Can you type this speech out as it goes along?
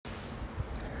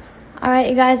All right,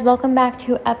 you guys, welcome back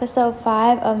to episode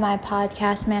 5 of my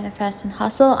podcast, Manifest and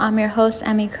Hustle. I'm your host,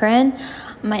 Emmy Corinne.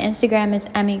 My Instagram is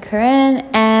Emmy Corinne,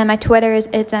 and my Twitter is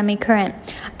It's Emmy Corinne.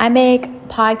 I make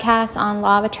podcasts on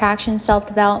law of attraction,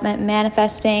 self-development,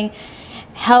 manifesting,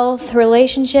 health,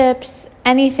 relationships,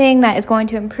 anything that is going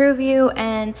to improve you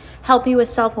and help you with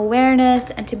self-awareness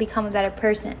and to become a better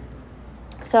person.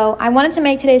 So I wanted to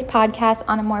make today's podcast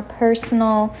on a more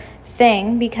personal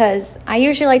thing because I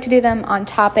usually like to do them on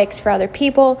topics for other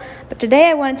people, but today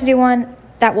I wanted to do one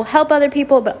that will help other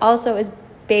people but also is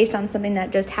based on something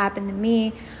that just happened to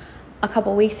me a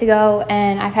couple weeks ago,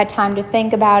 and I've had time to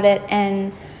think about it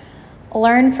and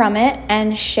learn from it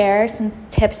and share some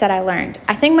tips that I learned.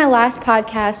 I think my last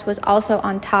podcast was also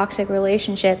on toxic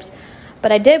relationships,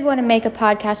 but I did want to make a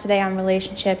podcast today on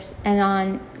relationships and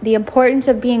on the importance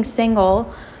of being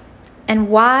single and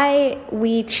why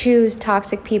we choose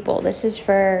toxic people. This is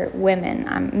for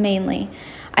women mainly.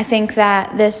 I think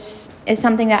that this is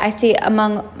something that I see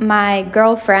among my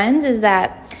girlfriends, is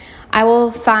that I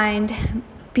will find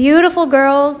beautiful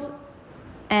girls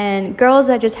and girls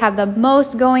that just have the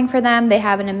most going for them. They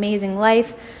have an amazing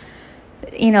life.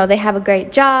 You know, they have a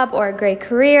great job or a great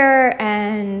career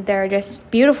and they're just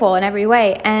beautiful in every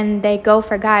way. And they go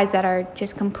for guys that are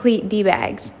just complete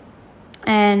D-bags.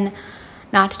 And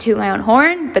not to toot my own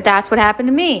horn, but that's what happened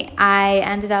to me. I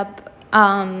ended up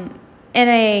in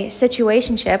a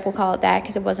situationship, we'll call it that,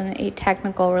 because it wasn't a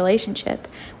technical relationship.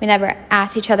 We never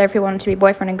asked each other if we wanted to be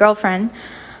boyfriend and girlfriend,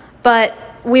 but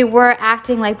we were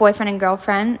acting like boyfriend and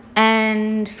girlfriend,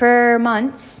 and for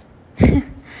months.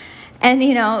 And,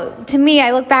 you know, to me,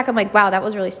 I look back, I'm like, wow, that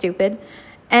was really stupid.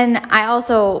 And I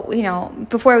also, you know,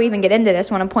 before we even get into this,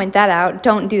 want to point that out.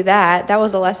 Don't do that. That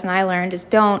was a lesson I learned, is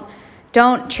don't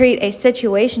treat a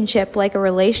situationship like a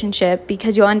relationship,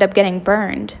 because you'll end up getting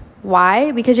burned.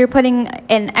 Why? Because you're putting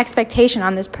an expectation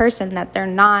on this person that they're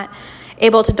not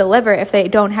able to deliver if they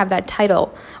don't have that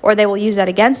title, or they will use that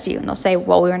against you and they'll say,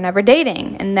 well, we were never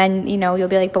dating. And then, you know, you'll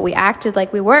be like, but we acted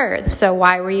like we were. So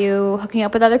why were you hooking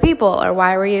up with other people, or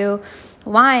why were you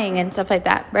lying and stuff like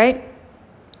that, right?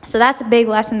 So that's a big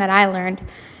lesson that I learned.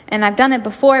 And I've done it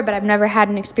before, but I've never had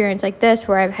an experience like this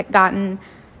where I've gotten,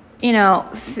 you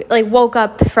know, woke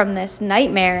up from this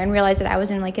nightmare and realized that I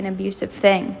was in like an abusive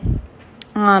thing.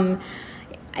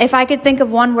 If I could think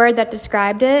of one word that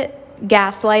described it,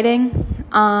 gaslighting.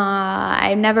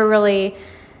 I never really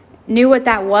knew what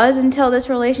that was until this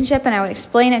relationship, and I would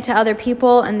explain it to other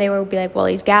people and they would be like, well,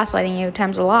 he's gaslighting you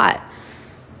times a lot.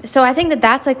 So I think that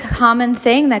that's a common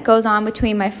thing that goes on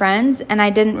between my friends, and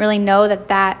I didn't really know that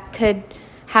that could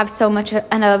have so much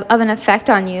of an effect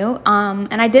on you.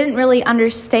 And I didn't really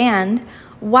understand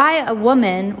why a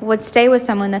woman would stay with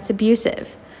someone that's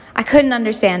abusive. I couldn't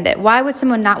understand it. Why would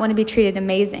someone not want to be treated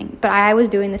amazing? But I was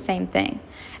doing the same thing.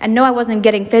 And no, I wasn't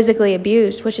getting physically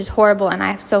abused, which is horrible. And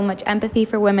I have so much empathy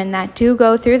for women that do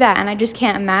go through that. And I just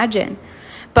can't imagine.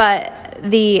 But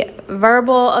the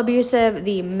verbal abusive,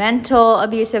 the mental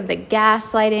abusive, the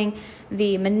gaslighting,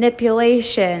 the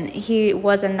manipulation, he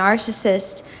was a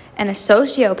narcissist and a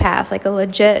sociopath, like a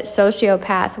legit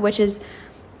sociopath, which is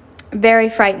very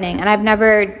frightening. And I've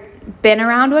never been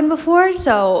around one before,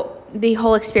 so the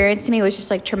whole experience to me was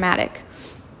just like traumatic.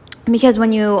 Because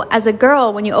when you, as a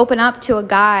girl, when you open up to a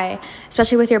guy,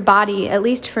 especially with your body, at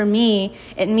least for me,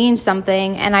 it means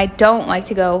something. And I don't like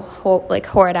to go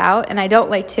whore it out, and I don't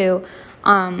like to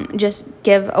just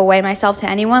give away myself to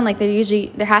anyone. Like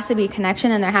there has to be a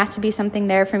connection, and there has to be something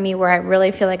there for me where I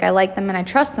really feel like I like them and I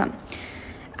trust them.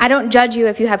 I don't judge you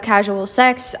if you have casual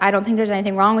sex. I don't think there's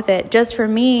anything wrong with it. Just for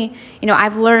me, you know,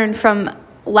 I've learned from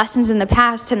lessons in the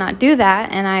past to not do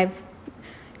that, and I've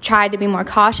tried to be more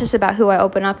cautious about who I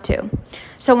open up to.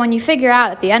 So when you figure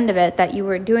out at the end of it that you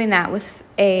were doing that with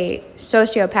a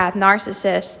sociopath,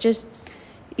 narcissist, just,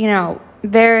 you know,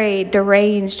 very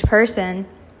deranged person,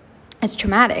 it's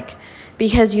traumatic,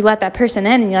 because you let that person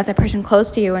in and you let that person close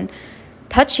to you and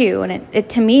touch you. And it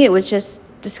to me, it was just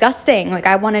disgusting. Like,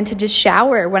 I wanted to just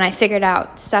shower when I figured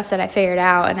out stuff that I figured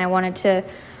out, and I wanted to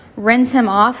rinse him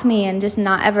off me and just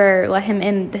not ever let him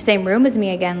in the same room as me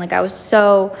again. Like, I was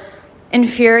so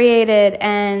infuriated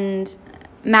and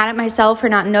mad at myself for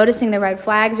not noticing the red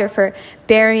flags or for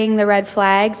burying the red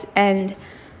flags. And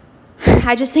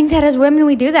I just think that as women,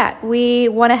 we do that. We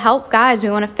want to help guys. We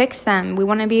want to fix them. We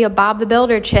want to be a Bob the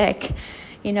Builder chick.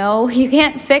 You know, you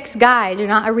can't fix guys. You're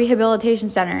not a rehabilitation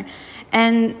center.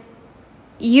 And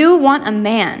you want a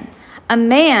man. A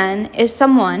man is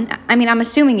someone, I mean, I'm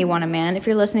assuming you want a man if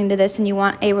you're listening to this and you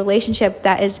want a relationship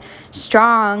that is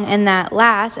strong and that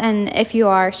lasts. And if you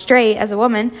are straight as a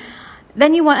woman,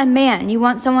 then you want a man. You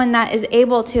want someone that is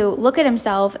able to look at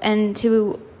himself and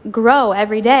to grow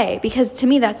every day, because to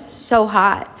me that's so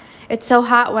hot. It's so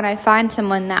hot when I find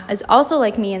someone that is also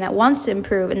like me and that wants to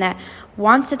improve and that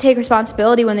wants to take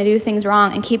responsibility when they do things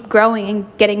wrong and keep growing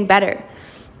and getting better.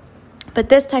 But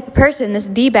this type of person, this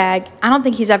D-bag, I don't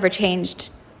think he's ever changed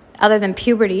other than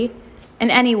puberty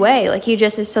in any way. Like, he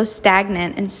just is so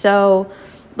stagnant and so,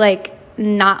 like,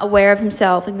 not aware of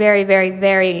himself, like very, very,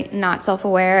 very not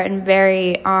self-aware and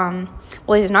very, he's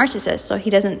a narcissist, so he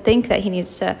doesn't think that he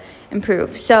needs to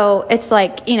improve. So it's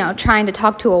like, trying to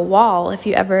talk to a wall. If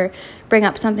you ever bring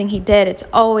up something he did, it's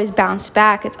always bounced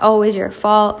back. It's always your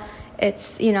fault.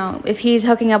 It's, if he's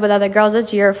hooking up with other girls,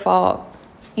 it's your fault.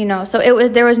 So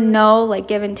there was no, like,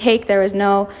 give and take. There was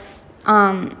no,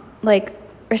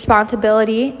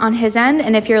 responsibility on his end.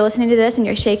 And if you're listening to this and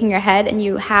you're shaking your head and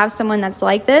you have someone that's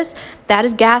like this, that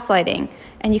is gaslighting.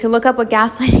 And you can look up what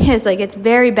gaslighting is. Like, it's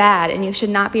very bad, and you should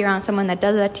not be around someone that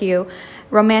does that to you,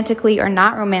 romantically or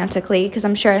not romantically, because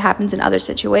I'm sure it happens in other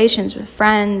situations with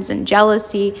friends and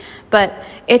jealousy. But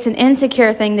it's an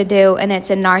insecure thing to do, and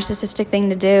it's a narcissistic thing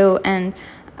to do. And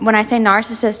when I say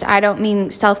narcissist, I don't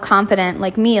mean self-confident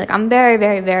like me. Like, I'm very,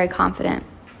 very, very confident.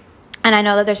 And I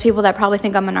know that there's people that probably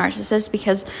think I'm a narcissist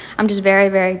because I'm just very,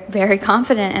 very, very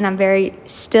confident, and I'm very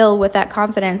still with that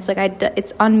confidence. Like,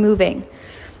 it's unmoving.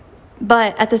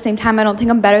 But at the same time, I don't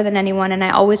think I'm better than anyone, and I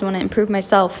always want to improve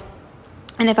myself.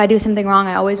 And if I do something wrong,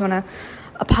 I always want to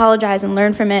apologize and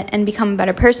learn from it and become a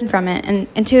better person from it,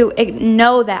 and to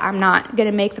know that I'm not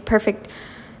going to make the perfect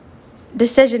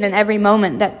decision in every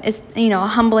moment. That is, a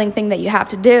humbling thing that you have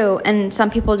to do. And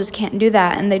some people just can't do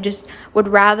that, and they just would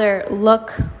rather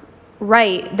look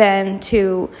right than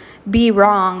to be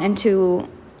wrong and to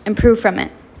improve from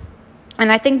it.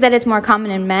 And I think that it's more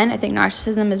common in men. I think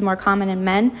narcissism is more common in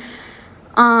men.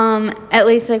 At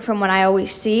least, like, from what I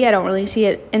always see. I don't really see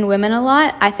it in women a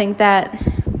lot. I think that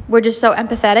we're just so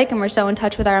empathetic and we're so in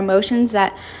touch with our emotions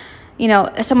that,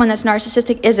 someone that's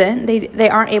narcissistic isn't. They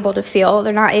aren't able to feel.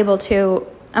 They're not able to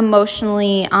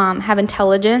emotionally have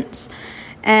intelligence.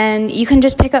 And you can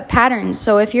just pick up patterns.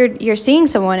 So if you're seeing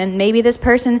someone and maybe this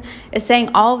person is saying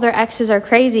all of their exes are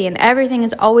crazy and everything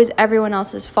is always everyone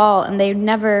else's fault, and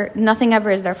nothing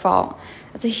ever is their fault,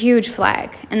 that's a huge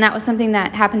flag. And that was something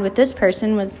that happened with this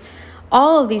person. Was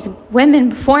all of these women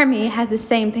before me had the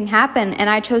same thing happen, and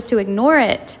I chose to ignore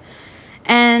it.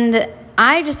 And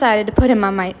I decided to put him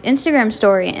on my Instagram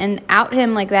story and out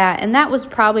him like that. And that was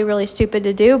probably really stupid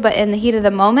to do, but in the heat of the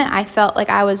moment, I felt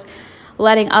like I was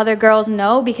letting other girls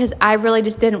know, because I really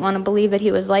just didn't want to believe that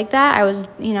he was like that. I was,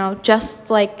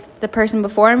 just like the person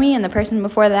before me and the person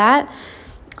before that.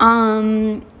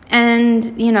 And,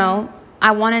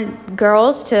 I wanted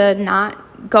girls to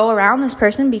not go around this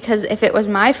person, because if it was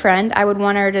my friend, I would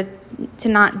want her to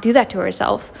not do that to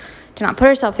herself, to not put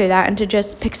herself through that, and to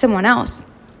just pick someone else.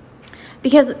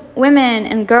 Because women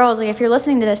and girls, like, if you're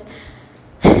listening to this,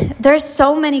 there's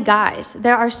so many guys,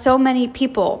 there are so many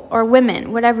people, or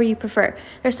women, whatever you prefer.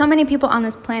 There's so many people on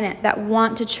this planet that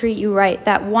want to treat you right,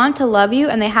 that want to love you,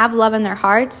 and they have love in their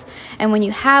hearts. And when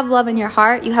you have love in your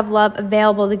heart, you have love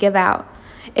available to give out.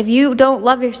 If you don't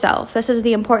love yourself, this is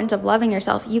the importance of loving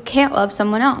yourself, you can't love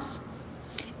someone else.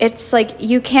 It's like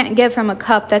you can't give from a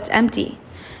cup that's empty.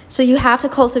 So you have to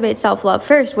cultivate self-love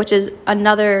first, which is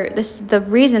the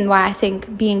reason why I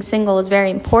think being single is very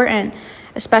important,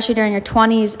 especially during your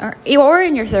 20s or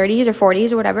in your 30s or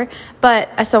 40s or whatever. But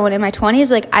as someone in my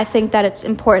 20s, like, I think that it's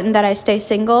important that I stay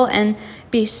single and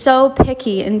be so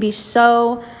picky and be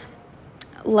so,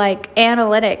 like,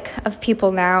 analytic of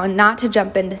people now, and not to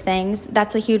jump into things.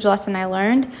 That's a huge lesson I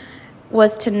learned,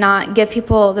 was to not give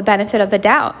people the benefit of the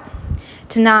doubt,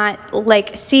 to not,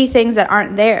 like, see things that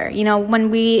aren't there.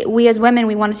 When we as women,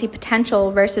 we want to see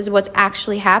potential versus what's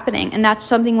actually happening. And that's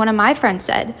something one of my friends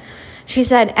said. She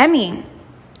said, Emmy,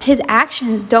 his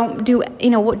actions don't do,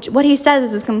 what he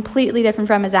says is completely different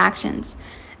from his actions.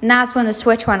 And that's when the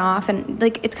switch went off. And,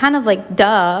 like, it's kind of like,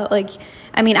 duh. Like,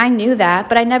 I mean, I knew that,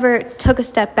 but I never took a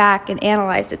step back and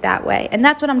analyzed it that way. And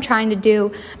that's what I'm trying to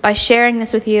do by sharing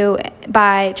this with you,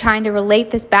 by trying to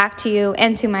relate this back to you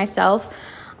and to myself,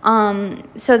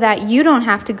 so that you don't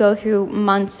have to go through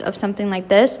months of something like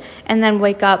this and then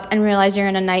wake up and realize you're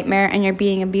in a nightmare and you're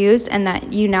being abused, and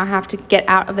that you now have to get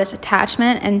out of this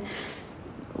attachment and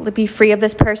be free of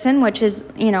this person, which is,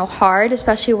 hard,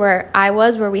 especially where I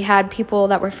was, where we had people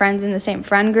that were friends in the same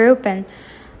friend group, and,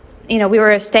 we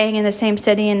were staying in the same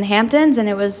city in Hamptons, and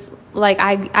it was like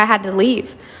I had to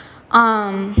leave.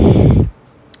 And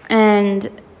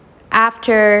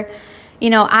after,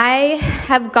 I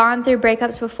have gone through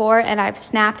breakups before, and I've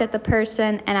snapped at the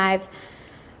person, and I've,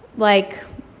 like,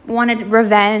 wanted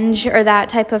revenge or that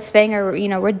type of thing, or,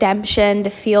 redemption, to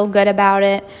feel good about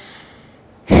it.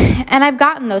 And I've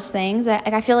gotten those things.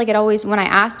 I feel like it always, when I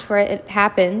asked for it, it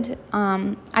happened.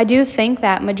 I do think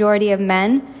that majority of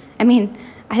men, I think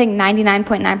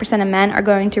 99.9% of men are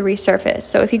going to resurface.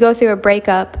 So if you go through a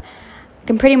breakup, I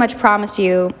can pretty much promise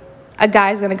you a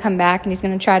guy's going to come back and he's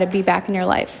going to try to be back in your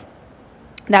life.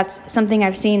 That's something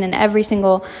I've seen in every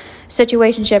single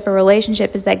situationship or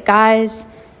relationship, is that guys,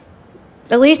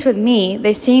 at least with me,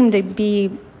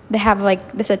 they have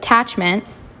like this attachment,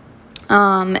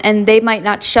 and they might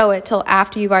not show it till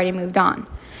after you've already moved on.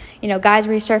 Guys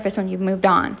resurface when you've moved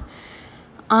on,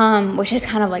 which is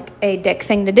kind of like a dick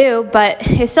thing to do, but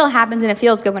it still happens and it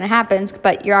feels good when it happens,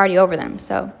 but you're already over them.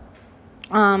 So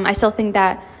I still think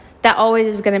that always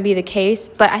is going to be the case.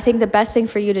 But I think the best thing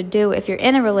for you to do if you're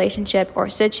in a relationship or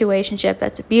situationship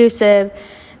that's abusive,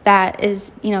 that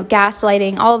is,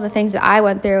 gaslighting, all of the things that I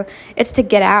went through, it's to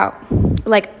get out.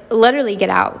 Like, literally get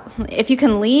out. If you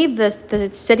can leave the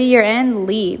city you're in,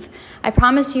 leave. I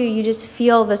promise you just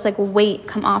feel this like weight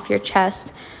come off your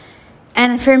chest.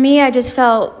 And for me, I just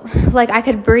felt like I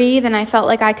could breathe, and I felt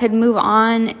like I could move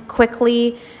on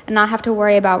quickly and not have to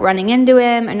worry about running into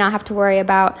him, and not have to worry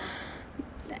about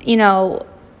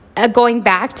going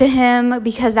back to him,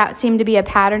 because that seemed to be a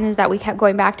pattern, is that we kept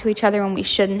going back to each other when we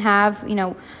shouldn't have.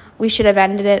 We should have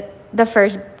ended it the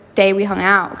first day we hung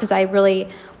out, because I really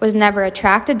was never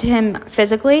attracted to him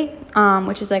physically,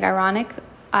 which is like ironic.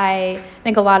 I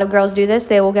think a lot of girls do this.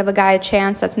 They will give a guy a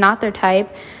chance that's not their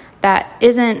type, that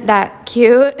isn't that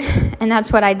cute, and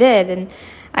that's what I did. And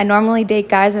I normally date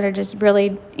guys that are just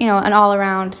really, an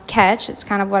all-around catch. It's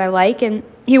kind of what I like, and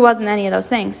he wasn't any of those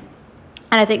things.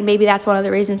 And I think maybe that's one of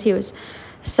the reasons he was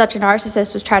such a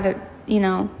narcissist, was try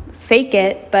to, fake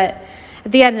it. But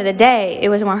at the end of the day, it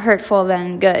was more hurtful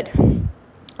than good.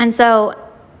 And so,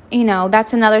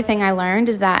 that's another thing I learned,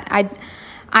 is that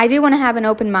I do want to have an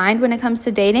open mind when it comes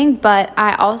to dating, but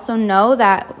I also know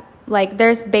that, like,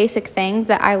 there's basic things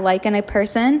that I like in a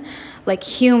person, like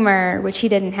humor, which he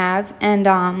didn't have, and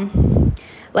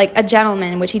like a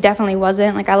gentleman, which he definitely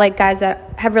wasn't. Like, I like guys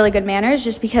that have really good manners,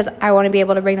 just because I want to be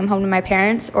able to bring them home to my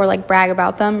parents, or like brag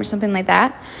about them or something like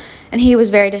that. And he was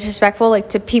very disrespectful, like,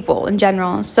 to people in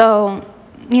general. So,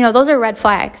 those are red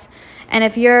flags. And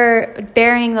if you're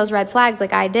burying those red flags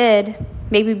like I did,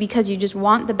 maybe because you just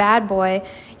want the bad boy,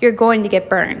 you're going to get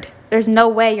burned. There's no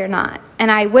way you're not. And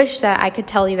I wish that I could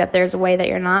tell you that there's a way that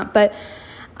you're not, but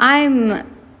I'm,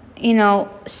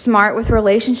 smart with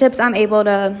relationships. I'm able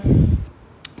to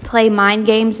play mind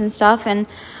games and stuff, and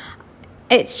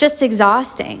it's just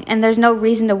exhausting, and there's no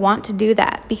reason to want to do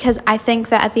that, because I think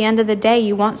that at the end of the day,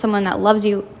 you want someone that loves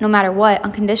you no matter what,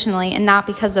 unconditionally, and not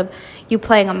because of you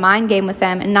playing a mind game with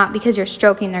them, and not because you're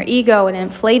stroking their ego and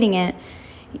inflating it.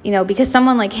 Because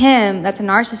someone like him that's a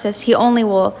narcissist, he only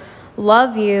will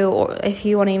love you, or if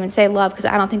you want to even say love, because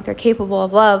I don't think they're capable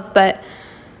of love, but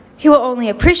he will only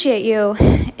appreciate you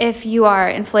if you are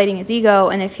inflating his ego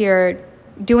and if you're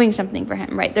doing something for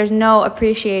him, right? There's no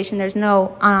appreciation, there's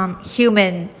no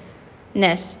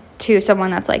humanness to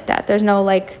someone that's like that. There's no,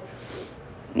 like,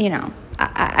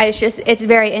 it's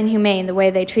very inhumane, the way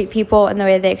they treat people and the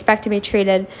way they expect to be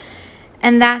treated.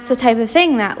 And that's the type of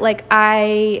thing that, like,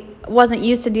 I wasn't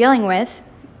used to dealing with,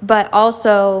 but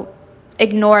also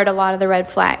ignored a lot of the red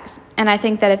flags. And I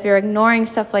think that if you're ignoring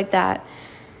stuff like that,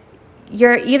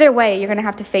 either way, you're going to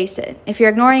have to face it. If you're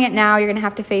ignoring it now, you're going to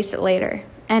have to face it later.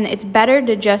 And it's better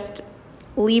to just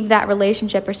leave that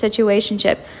relationship or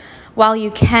situationship while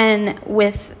you can,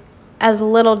 with as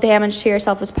little damage to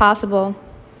yourself as possible,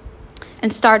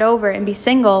 and start over and be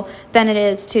single, than it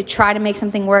is to try to make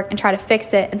something work and try to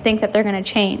fix it and think that they're going to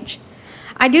change.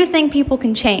 I do think people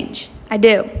can change. I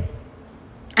do.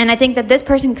 And I think that this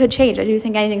person could change. I do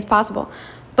think anything's possible.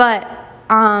 But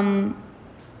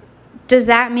does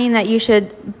that mean that you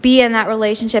should be in that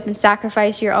relationship and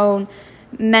sacrifice your own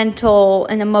mental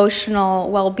and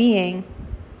emotional well-being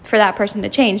for that person to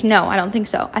change? No, I don't think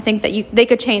so. I think that they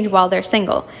could change while they're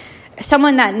single.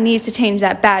 Someone that needs to change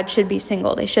that bad should be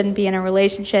single. They shouldn't be in a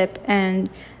relationship, and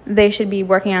they should be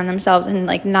working on themselves and,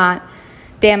 like, not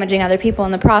damaging other people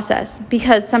in the process,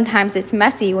 because sometimes it's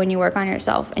messy when you work on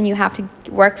yourself and you have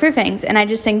to work through things. And I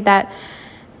just think that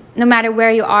no matter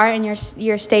where you are in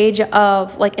your stage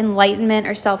of, like, enlightenment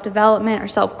or self-development or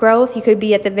self-growth, you could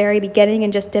be at the very beginning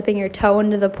and just dipping your toe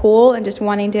into the pool and just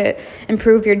wanting to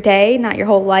improve your day, not your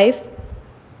whole life.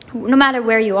 No matter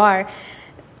where you are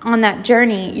on that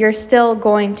journey, you're still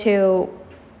going to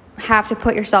have to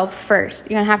put yourself first.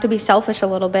 You're going to have to be selfish a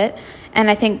little bit. And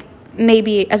I think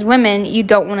maybe as women, you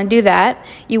don't want to do that.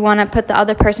 You want to put the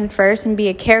other person first and be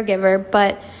a caregiver,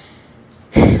 but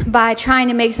by trying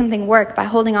to make something work, by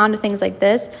holding on to things like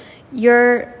this,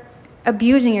 you're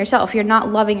abusing yourself. You're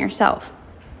not loving yourself.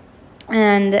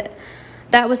 And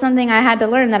that was something I had to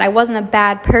learn, that I wasn't a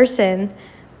bad person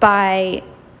by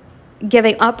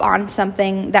giving up on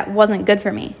something that wasn't good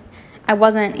for me. I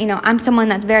wasn't, I'm someone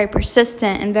that's very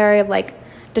persistent and very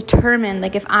determined.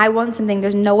 If I want something,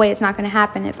 there's no way it's not going to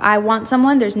happen. If I want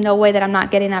someone, there's no way that I'm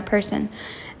not getting that person.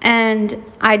 And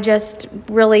I just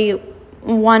really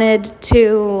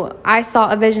I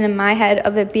saw a vision in my head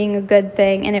of it being a good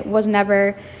thing, and it was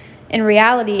never, in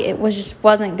reality, it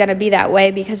wasn't going to be that way,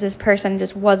 because this person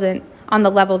just wasn't on the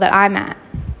level that I'm at.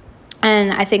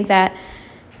 And I think that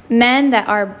men that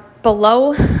are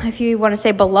below, if you want to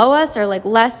say below us, or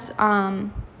less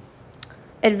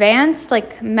advanced,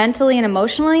 mentally and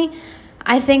emotionally,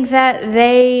 I think that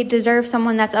they deserve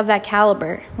someone that's of that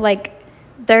caliber.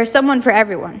 There's someone for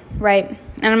everyone, right?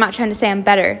 And I'm not trying to say I'm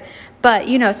better, but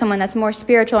someone that's more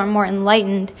spiritual or more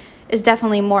enlightened is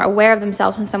definitely more aware of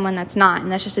themselves than someone that's not,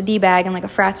 and that's just a D-bag and a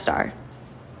frat star,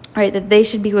 right? That they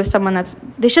should be with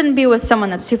they shouldn't be with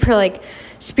someone that's super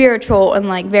spiritual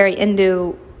and very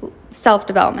into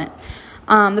self-development.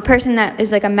 The person that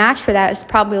is a match for that is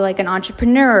probably an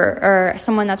entrepreneur, or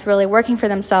someone that's really working for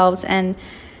themselves and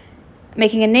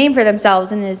making a name for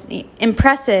themselves and is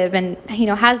impressive and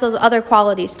has those other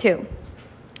qualities too.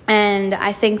 And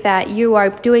I think that you are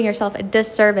doing yourself a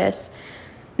disservice,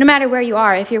 no matter where you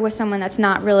are, if you're with someone that's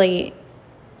not really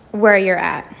where you're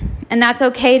at. And that's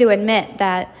okay to admit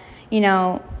that,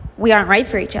 we aren't right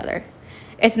for each other.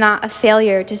 It's not a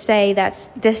failure to say that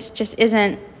this just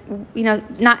isn't,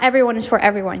 not everyone is for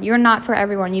everyone. You're not for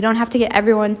everyone. You don't have to get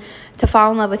everyone to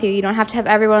fall in love with you. You don't have to have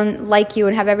everyone like you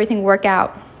and have everything work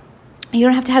out. You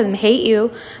don't have to have them hate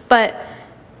you, but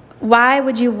why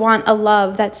would you want a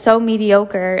love that's so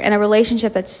mediocre and a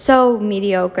relationship that's so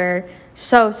mediocre,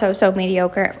 so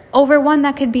mediocre, over one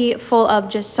that could be full of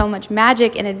just so much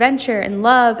magic and adventure and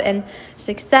love and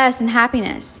success and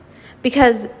happiness?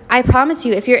 Because I promise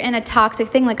you, if you're in a toxic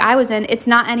thing like I was in, it's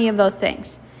not any of those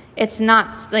things. It's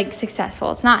not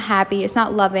successful. It's not happy. It's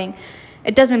not loving.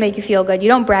 It doesn't make you feel good. You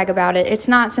don't brag about it. It's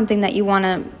not something that you want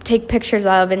to take pictures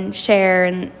of and share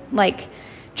and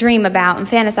dream about and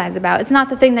fantasize about. It's not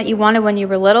the thing that you wanted when you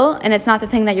were little, and it's not the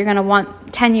thing that you're going to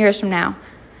want 10 years from now.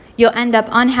 You'll end up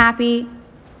unhappy,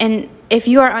 and if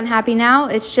you are unhappy now,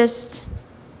 it's just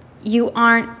you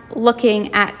aren't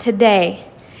looking at today.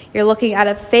 You're looking at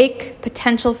a fake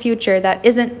potential future that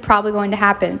isn't probably going to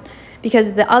happen,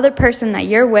 because the other person that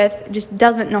you're with just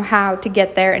doesn't know how to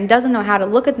get there and doesn't know how to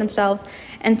look at themselves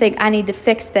and think, I need to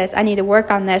fix this, I need to work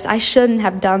on this, I shouldn't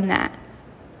have done that.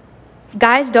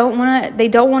 Guys don't want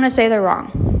to say they're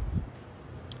wrong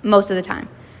most of the time.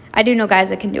 I do know guys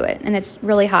that can do it, and it's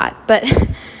really hot, but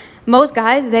most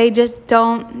guys, they just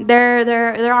don't,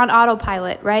 they're on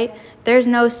autopilot, right? There's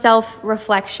no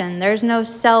self-reflection, there's no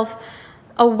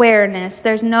self-awareness,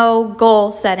 there's no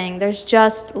goal setting, there's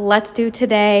just, let's do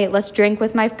today, let's drink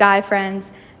with my guy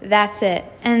friends, that's it.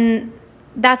 And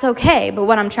that's okay, but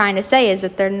what I'm trying to say is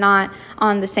that they're not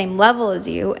on the same level as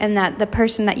you, and that the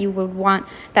person that you would want,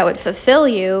 that would fulfill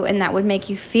you and that would make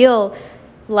you feel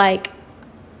like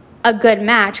a good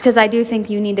match, because I do think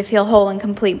you need to feel whole and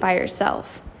complete by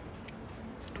yourself.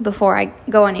 Before I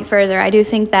go any further, I do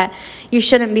think that you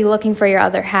shouldn't be looking for your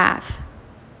other half.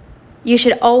 You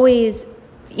should always,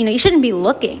 you shouldn't be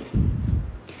looking.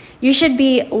 You should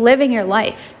be living your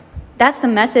life. That's the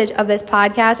message of this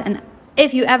podcast. And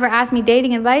if you ever ask me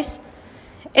dating advice,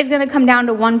 it's going to come down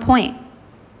to one point.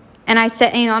 And I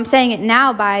said, I'm saying it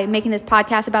now by making this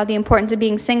podcast about the importance of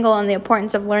being single and the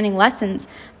importance of learning lessons.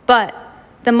 But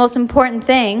the most important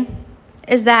thing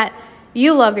is that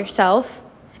you love yourself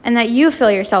and that you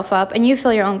fill yourself up and you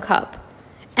fill your own cup.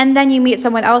 And then you meet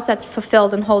someone else that's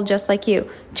fulfilled and whole just like you.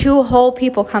 Two whole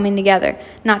people coming together,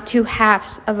 not two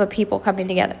halves of a people coming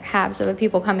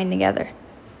together,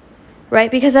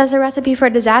 right? Because that's a recipe for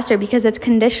disaster, because it's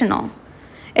conditional.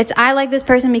 It's, I like this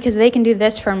person because they can do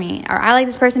this for me, or I like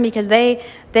this person because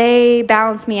they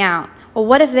balance me out. Well,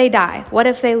 what if they die? What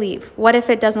if they leave? What if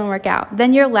it doesn't work out?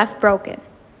 Then you're left broken.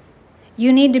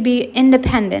 You need to be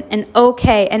independent and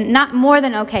okay, and not more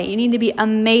than okay. You need to be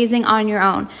amazing on your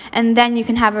own, and then you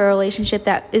can have a relationship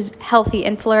that is healthy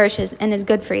and flourishes and is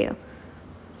good for you.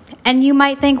 And you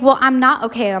might think, well, I'm not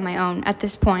okay on my own at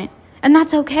this point, and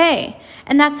that's okay.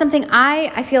 And that's something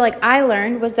I feel like I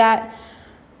learned, was that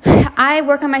I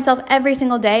work on myself every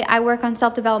single day. I work on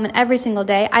self-development every single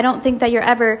day. I don't think that you're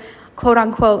ever, quote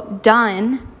unquote,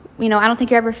 done. I don't think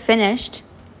you're ever finished.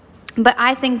 But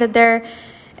I think that there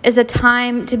is a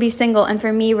time to be single. And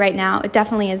for me right now, it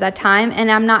definitely is that time. And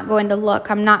I'm not going to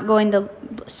look. I'm not going to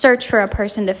search for a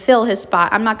person to fill his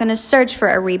spot. I'm not going to search for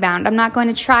a rebound. I'm not going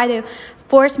to try to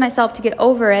force myself to get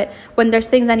over it when there's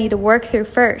things I need to work through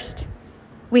first.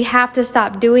 We have to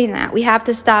stop doing that. We have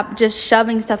to stop just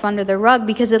shoving stuff under the rug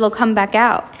because it'll come back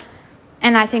out.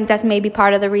 And I think that's maybe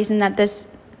part of the reason that this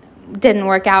didn't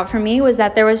work out for me, was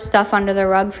that there was stuff under the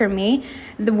rug for me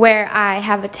where I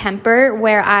have a temper,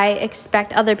 where I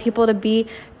expect other people to be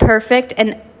perfect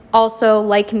and also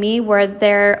like me, where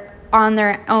they're on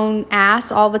their own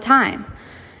ass all the time.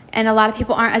 And a lot of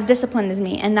people aren't as disciplined as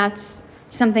me, and that's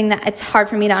something that it's hard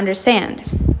for me to understand.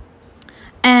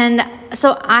 And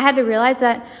so I had to realize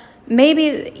that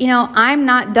maybe, I'm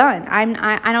not done.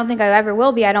 I don't think I ever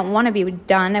will be. I don't want to be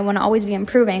done. I want to always be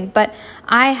improving. But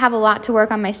I have a lot to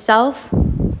work on myself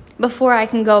before I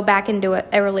can go back into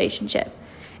a relationship.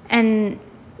 And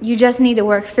you just need to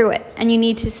work through it. And you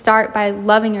need to start by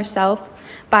loving yourself,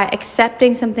 by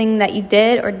accepting something that you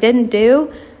did or didn't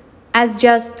do as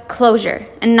just closure,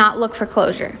 and not look for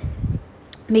closure.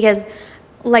 Because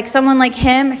like someone like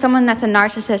him, someone that's a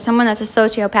narcissist, someone that's a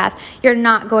sociopath, you're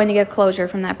not going to get closure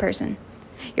from that person.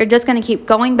 You're just going to keep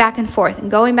going back and forth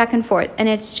and going back and forth. And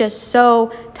it's just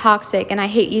so toxic. And I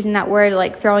hate using that word,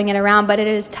 like throwing it around, but it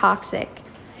is toxic.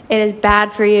 It is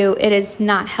bad for you. It is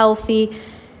not healthy.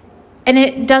 And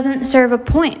it doesn't serve a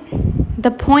point.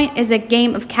 The point is a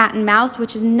game of cat and mouse,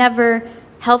 which is never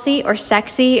healthy or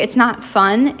sexy. It's not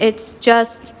fun. It's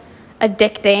just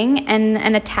addicting and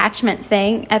an attachment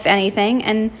thing, if anything.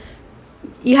 And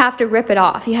you have to rip it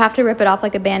off. You have to rip it off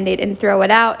like a Band-Aid and throw it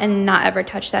out and not ever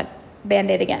touch that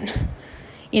Band-Aid again.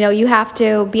 You have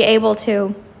to be able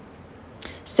to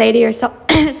say to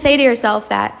yourself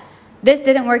that this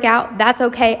didn't work out. That's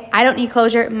okay. I don't need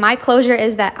closure. My closure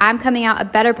is that I'm coming out a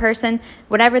better person.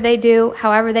 Whatever they do,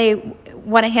 however they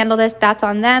want to handle this, that's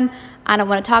on them. I don't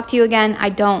want to talk to you again. I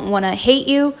don't want to hate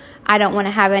you. I don't want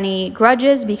to have any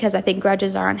grudges because I think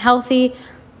grudges are unhealthy.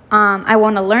 I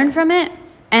want to learn from it,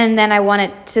 and then I want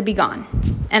it to be gone.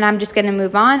 And I'm just going to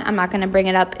move on. I'm not going to bring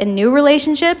it up in new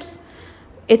relationships.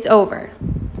 It's over.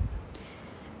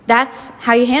 That's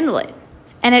how you handle it.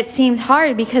 And it seems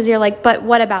hard because you're like, but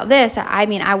what about this? I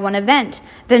want to vent.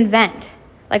 Then vent,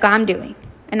 like I'm doing.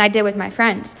 And I did with my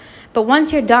friends. But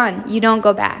once you're done, you don't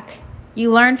go back.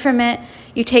 You learn from it.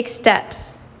 You take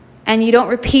steps. And you don't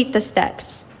repeat the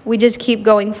steps. We just keep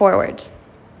going forwards.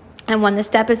 And when the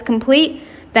step is complete,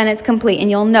 then it's complete. And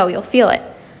you'll feel it.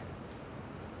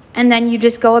 And then you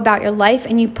just go about your life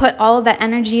and you put all of that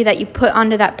energy that you put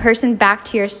onto that person back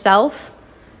to yourself.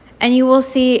 And you will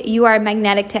see you are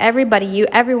magnetic to everybody.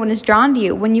 Everyone is drawn to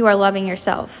you when you are loving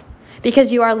yourself.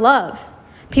 Because you are love.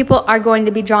 People are going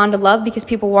to be drawn to love because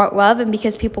people want love and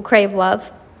because people crave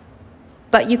love.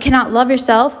 But you cannot love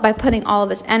yourself by putting all of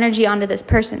this energy onto this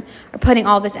person, or putting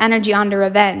all this energy onto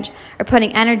revenge, or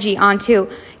putting energy onto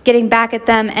getting back at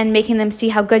them and making them see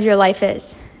how good your life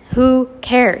is. Who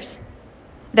cares?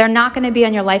 They're not going to be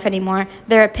on your life anymore.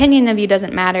 Their opinion of you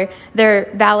doesn't matter. Their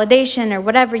validation or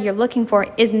whatever you're looking for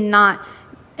is not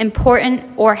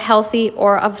important or healthy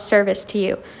or of service to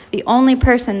you. The only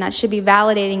person that should be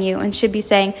validating you and should be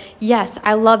saying, yes,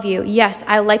 I love you. Yes,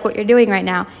 I like what you're doing right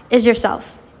now, is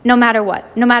yourself. No matter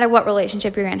what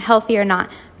relationship you're in, healthy or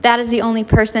not. That is the only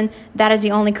person. That is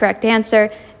the only correct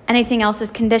answer. Anything else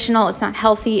is conditional. It's not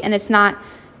healthy, and it's not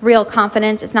real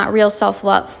confidence. It's not real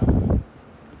self-love.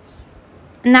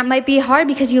 And that might be hard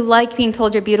because you like being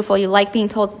told you're beautiful. You like being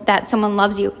told that someone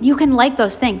loves you. You can like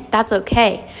those things. That's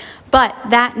okay. But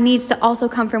that needs to also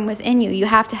come from within you. You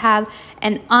have to have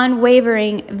an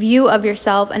unwavering view of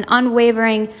yourself, an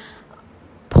unwavering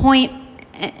point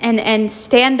and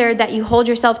standard that you hold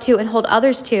yourself to and hold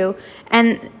others to.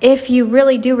 And if you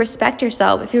really do respect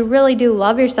yourself, if you really do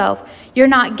love yourself, you're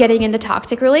not getting into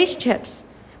toxic relationships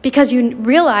because you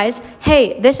realize,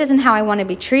 hey, this isn't how I want to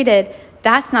be treated.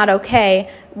 That's not okay.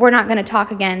 We're not going to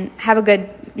talk again. Have a good,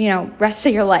 rest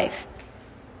of your life.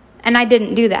 And I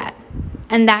didn't do that.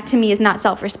 And that to me is not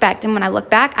self-respect. And when I look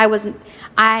back,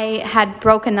 I had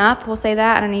broken up. We'll say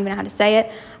that. I don't even know how to say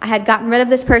it. I had gotten rid of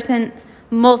this person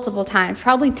multiple times,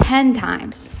 probably 10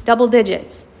 times, double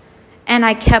digits. And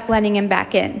I kept letting him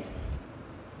back in.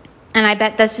 And I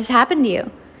bet this has happened to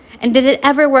you. And did it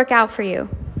ever work out for you?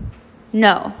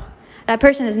 No. That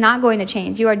person is not going to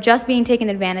change. You are just being taken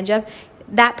advantage of.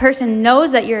 That person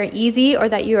knows that you're easy or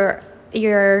that you're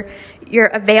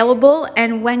available.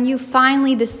 And when you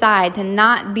finally decide to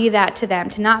not be that to them,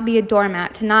 to not be a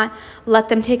doormat, to not let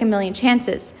them take a million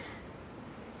chances,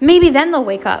 maybe then they'll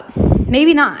wake up.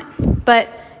 Maybe not. But,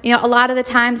 a lot of the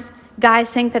times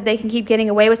guys think that they can keep getting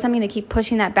away with something, they keep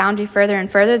pushing that boundary further and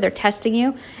further. They're testing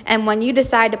you. And when you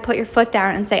decide to put your foot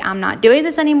down and say, I'm not doing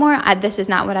this anymore, this is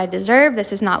not what I deserve,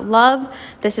 this is not love,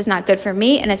 this is not good for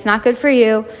me, and it's not good for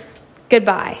you,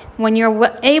 goodbye. When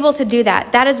you're able to do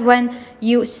that, that is when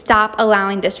you stop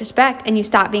allowing disrespect and you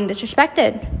stop being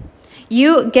disrespected.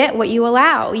 You get what you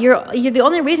allow. You're the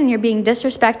only reason you're being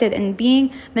disrespected and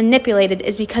being manipulated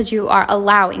is because you are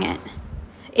allowing it.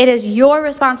 It is your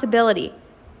responsibility,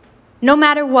 no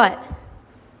matter what,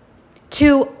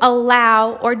 to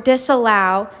allow or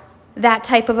disallow that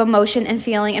type of emotion and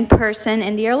feeling and person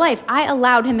into your life. I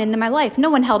allowed him into my life. No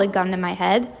one held a gun to my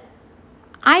head.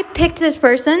 I picked this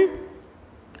person.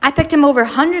 I picked him over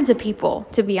hundreds of people,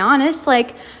 to be honest.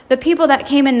 Like, the people that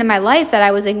came into my life that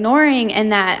I was ignoring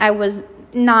and that I was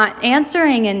not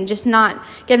answering and just not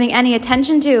giving any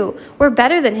attention to were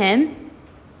better than him.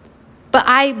 But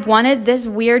I wanted this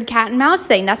weird cat and mouse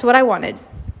thing. That's what I wanted.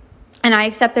 And I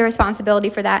accept the responsibility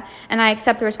for that. And I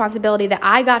accept the responsibility that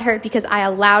I got hurt because I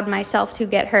allowed myself to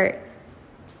get hurt.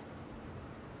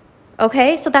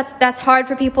 Okay? So that's hard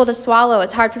for people to swallow.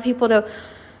 It's hard for people to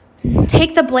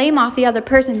take the blame off the other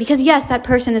person because, yes, that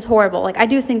person is horrible. Like, I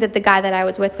do think that the guy that I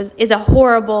was with is a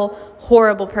horrible,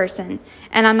 horrible person.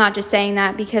 And I'm not just saying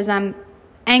that because I'm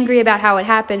angry about how it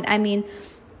happened. I mean,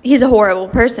 he's a horrible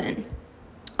person.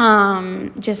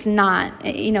 Just not,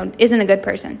 isn't a good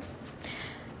person.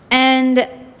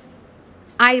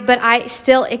 But I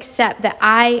still accept that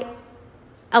I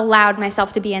allowed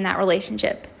myself to be in that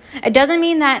relationship. It doesn't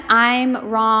mean that I'm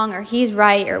wrong or he's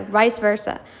right or vice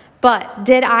versa. But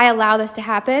did I allow this to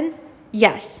happen?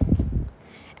 Yes.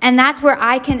 And that's where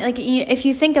I can, if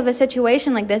you think of a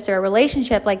situation like this or a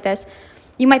relationship like this,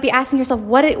 you might be asking yourself,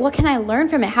 what can I learn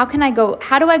from it? How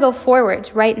do I go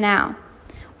forwards right now?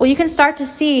 Well, you can start to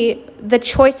see the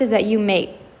choices that you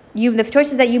made. The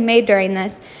choices that you made during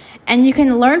this, and you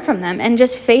can learn from them and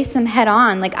just face them head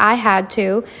on like I had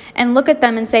to, and look at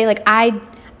them and say, like,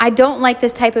 I don't like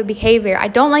this type of behavior. I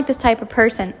don't like this type of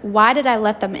person. Why did I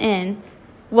let them in?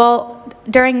 Well,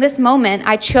 during this moment,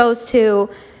 I chose to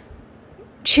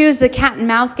choose the cat and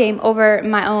mouse game over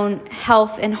my own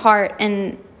health and heart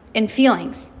and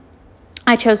feelings.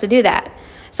 I chose to do that.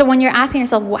 So when you're asking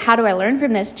yourself, well, how do I learn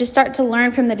from this? Just start to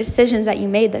learn from the decisions that you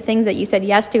made, the things that you said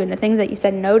yes to and the things that you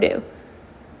said no to.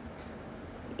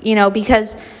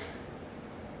 Because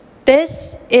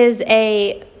this is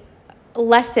a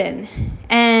lesson.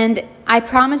 And I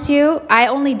promise you, I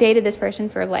only dated this person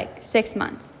for 6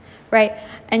 months, right?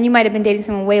 And you might have been dating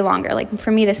someone way longer. Like,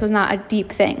 for me, this was not a deep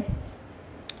thing.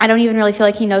 I don't even really feel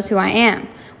like he knows who I am,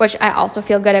 which I also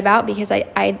feel good about because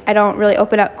I don't really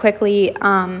open up quickly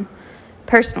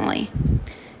personally.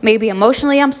 Maybe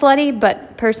emotionally I'm slutty,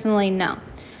 but personally, no.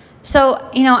 So,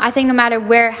 I think no matter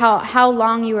how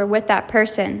long you were with that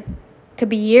person, could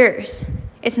be years,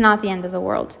 it's not the end of the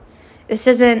world.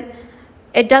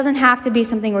 It doesn't have to be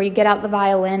something where you get out the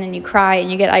violin and you cry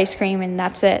and you get ice cream and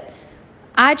that's it.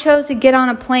 I chose to get on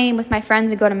a plane with my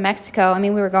friends and go to Mexico. I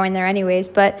mean, we were going there anyways,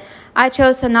 but I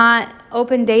chose to not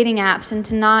open dating apps and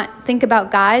to not think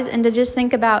about guys and to just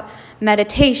think about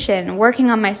meditation, working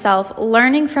on myself,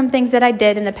 learning from things that I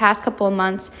did in the past couple of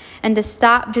months, and to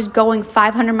stop just going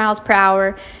 500 miles per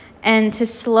hour and to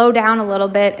slow down a little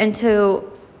bit and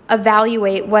to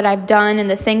evaluate what I've done and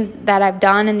the things that I've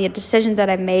done and the decisions that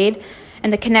I've made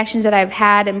and the connections that I've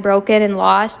had and broken and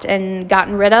lost and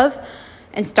gotten rid of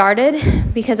and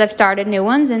started, because I've started new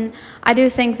ones. And I do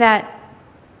think that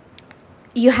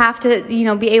you have to,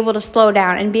 be able to slow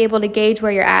down and be able to gauge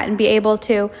where you're at and be able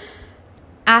to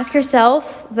ask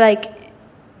yourself,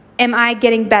 am I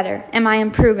getting better? Am I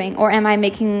improving? Or am I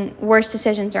making worse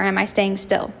decisions? Or am I staying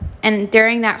still? And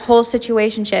during that whole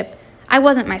situationship, I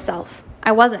wasn't myself.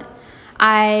 I wasn't.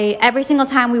 Every single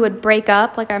time we would break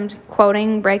up, like I'm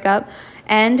quoting break up,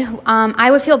 and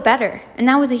I would feel better. And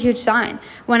that was a huge sign.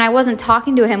 When I wasn't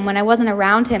talking to him, when I wasn't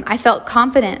around him, I felt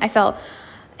confident. I felt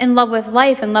in love with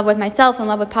life, in love with myself, in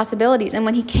love with possibilities. And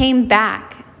when he came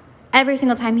back, every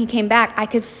single time he came back, I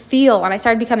could feel, and I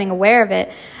started becoming aware of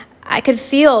it, I could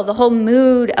feel the whole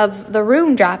mood of the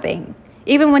room dropping.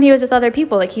 Even when he was with other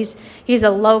people, he's a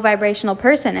low vibrational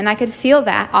person. And I could feel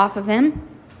that off of him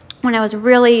when I was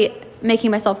really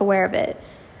making myself aware of it.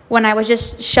 When I was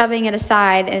just shoving it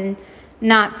aside and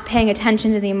not paying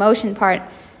attention to the emotion part,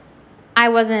 I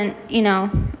wasn't,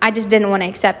 I just didn't want to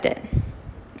accept it.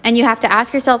 And you have to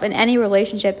ask yourself in any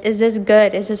relationship, is this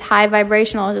good? Is this high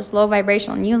vibrational? Is this low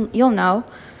vibrational? And you'll know.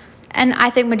 And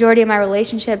I think majority of my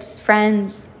relationships,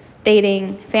 friends,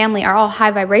 dating, family are all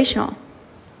high vibrational.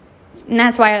 And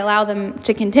that's why I allow them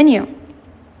to continue.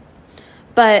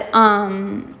 But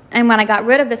And when I got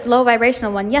rid of this low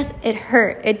vibrational one, yes, it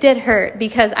hurt. It did hurt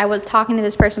because I was talking to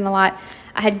this person a lot.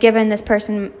 I had given this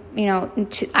person,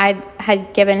 I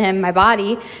had given him my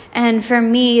body. And for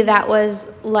me, that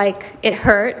was like, it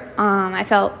hurt. I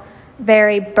felt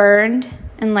very burned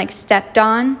and like stepped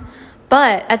on.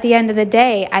 But at the end of the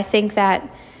day, I think that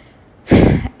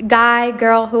guy,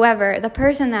 girl, whoever, the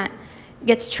person that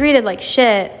gets treated like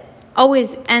shit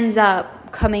always ends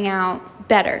up coming out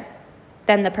better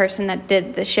than the person that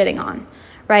did the shitting on,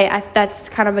 right? That's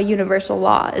kind of a universal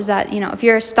law, is that, if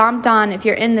you're stomped on, if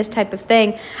you're in this type of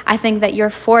thing, I think that you're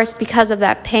forced because of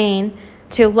that pain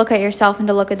to look at yourself and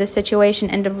to look at the situation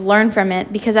and to learn from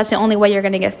it, because that's the only way you're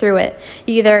going to get through it.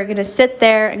 You're either going to sit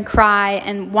there and cry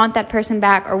and want that person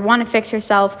back, or want to fix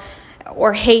yourself,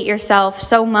 or hate yourself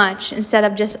so much, instead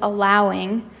of just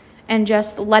allowing and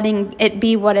just letting it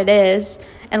be what it is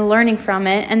and learning from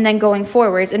it, and then going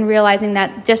forwards and realizing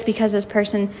that just because this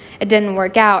person, it didn't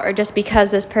work out, or just because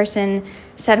this person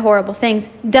said horrible things,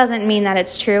 doesn't mean that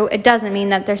it's true. It doesn't mean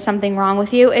that there's something wrong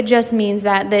with you. It just means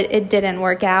that it didn't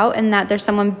work out, and that there's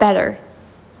someone better.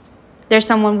 There's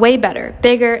someone way better,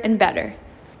 bigger and better.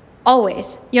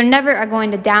 Always. You never are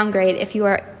going to downgrade if you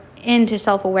are into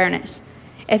self-awareness.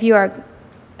 If you are,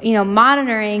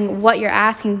 monitoring what you're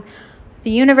asking the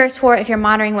universe for, if you're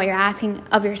monitoring what you're asking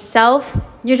of yourself,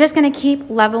 you're just going to keep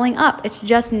leveling up. It's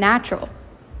just natural.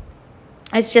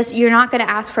 It's just, you're not going to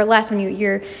ask for less when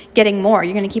you're getting more.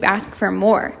 You're going to keep asking for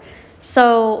more.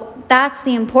 So that's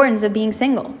the importance of being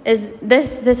single. Is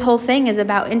this whole thing is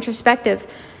about an introspective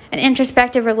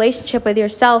relationship with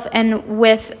yourself and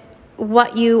with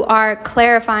what you are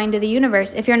clarifying to the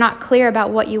universe. If you're not clear about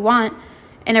what you want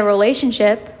in a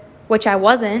relationship, which I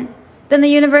wasn't, then the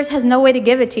universe has no way to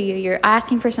give it to you. You're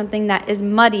asking for something that is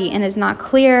muddy and is not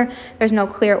clear. There's no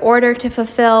clear order to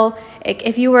fulfill.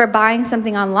 If you were buying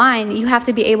something online, you have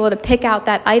to be able to pick out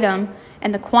that item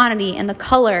and the quantity and the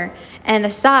color and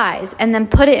the size, and then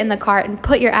put it in the cart and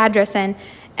put your address in,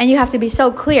 and you have to be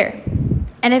so clear.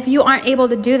 And if you aren't able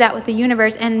to do that with the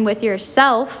universe and with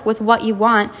yourself, with what you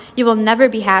want, you will never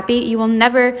be happy. You will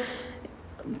never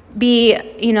be,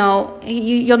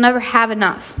 you'll never have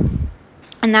enough.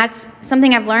 And that's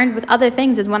something I've learned with other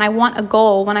things, is when I want a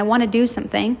goal, when I want to do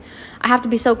something, I have to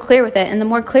be so clear with it. And the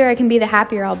more clear I can be, the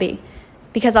happier I'll be,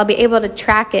 because I'll be able to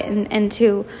track it and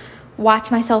to watch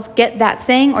myself get that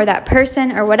thing or that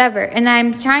person or whatever. And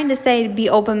I'm trying to say be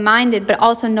open-minded, but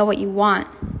also know what you want,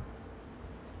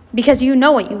 because you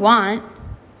know what you want.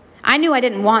 I knew I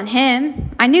didn't want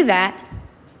him. I knew that.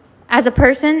 As a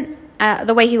person,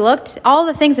 the way he looked, all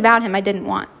the things about him I didn't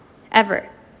want, ever.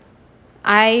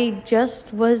 I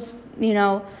just was,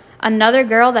 another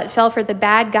girl that fell for the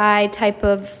bad guy type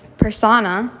of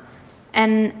persona.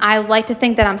 And I like to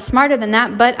think that I'm smarter than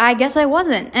that, but I guess I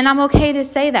wasn't. And I'm okay to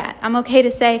say that. I'm okay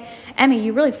to say, Emmy,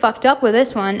 you really fucked up with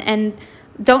this one, and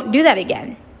don't do that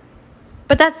again.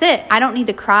 But that's it. I don't need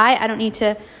to cry. I don't need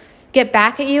to get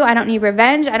back at you. I don't need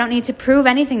revenge. I don't need to prove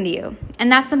anything to you.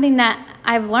 And that's something that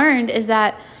I've learned, is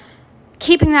that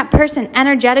keeping that person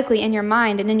energetically in your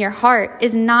mind and in your heart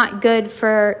is not good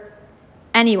for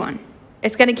anyone.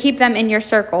 It's going to keep them in your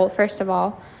circle, first of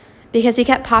all, because he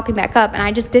kept popping back up, and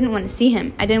I just didn't want to see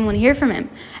him. I didn't want to hear from him.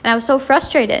 And I was so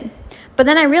frustrated. But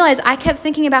then I realized I kept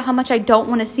thinking about how much I don't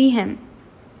want to see him.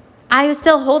 I was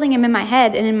still holding him in my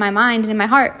head and in my mind and in my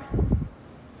heart.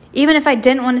 Even if I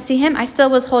didn't want to see him, I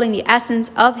still was holding the essence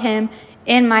of him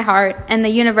in my heart, and the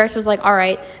universe was like, all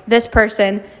right, this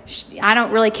person, I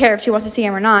don't really care if she wants to see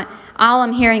him or not. All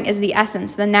I'm hearing is the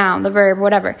essence, the noun, the verb,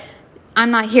 whatever.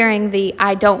 I'm not hearing the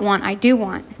I don't want, I do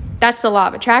want. That's the law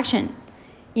of attraction.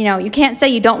 You can't say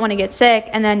you don't want to get sick,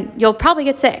 and then you'll probably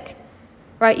get sick,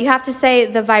 right? You have to say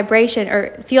the vibration,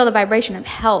 or feel the vibration of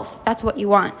health. That's what you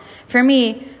want. For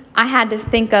me, I had to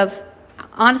think of,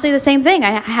 honestly, the same thing.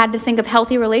 I had to think of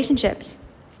healthy relationships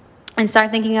and start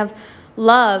thinking of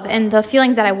love and the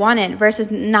feelings that I wanted versus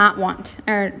not want,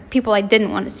 or people I didn't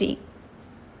want to see.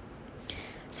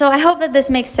 So I hope that this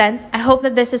makes sense. I hope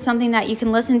that this is something that you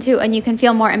can listen to and you can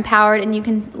feel more empowered, and you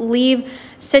can leave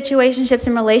situationships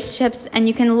and relationships, and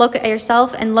you can look at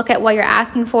yourself and look at what you're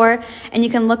asking for, and you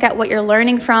can look at what you're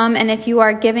learning from, and if you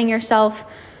are giving yourself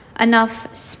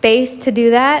enough space to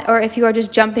do that, or if you are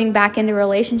just jumping back into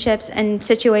relationships and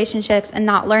situationships and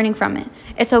not learning from it.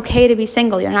 It's okay to be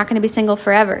single. You're not going to be single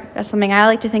forever. That's something I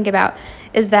like to think about,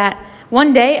 is that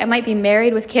one day I might be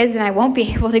married with kids, and I won't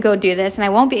be able to go do this, and I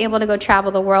won't be able to go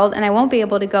travel the world, and I won't be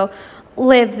able to go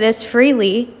live this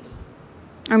freely,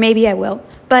 or maybe I will.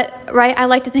 But, right, I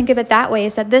like to think of it that way,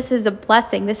 is that this is a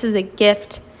blessing. This is a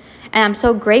gift. And I'm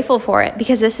so grateful for it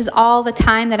because this is all the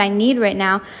time that I need right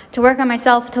now to work on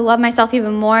myself, to love myself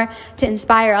even more, to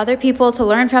inspire other people, to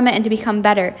learn from it and to become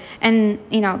better. And,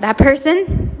 that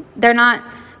person,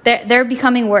 they're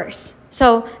becoming worse.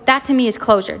 So that to me is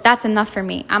closure. That's enough for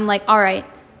me. I'm like, all right,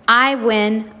 I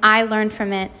win. I learned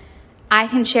from it. I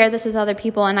can share this with other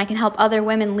people and I can help other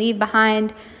women leave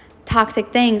behind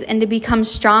toxic things and to become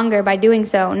stronger by doing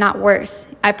so, not worse.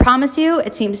 I promise you,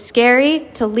 it seems scary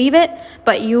to leave it,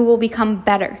 but you will become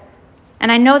better.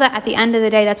 And I know that at the end of the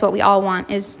day, that's what we all want,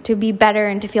 is to be better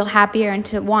and to feel happier and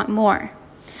to want more.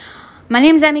 My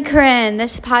name is Emmy Corinne.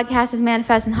 This podcast is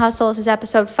Manifest and Hustle. This is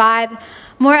episode 5.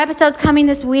 More episodes coming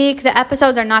this week. The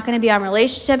episodes are not going to be on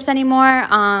relationships anymore.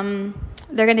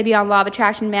 They're going to be on law of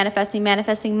attraction,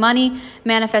 manifesting money,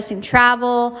 manifesting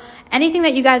travel. Anything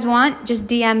that you guys want, just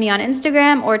DM me on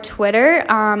Instagram or Twitter.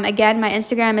 Again, my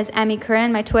Instagram is Emmy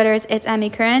Corinne. My Twitter is It's Emmy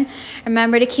Corinne.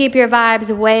 Remember to keep your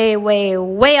vibes way, way,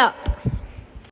 way up.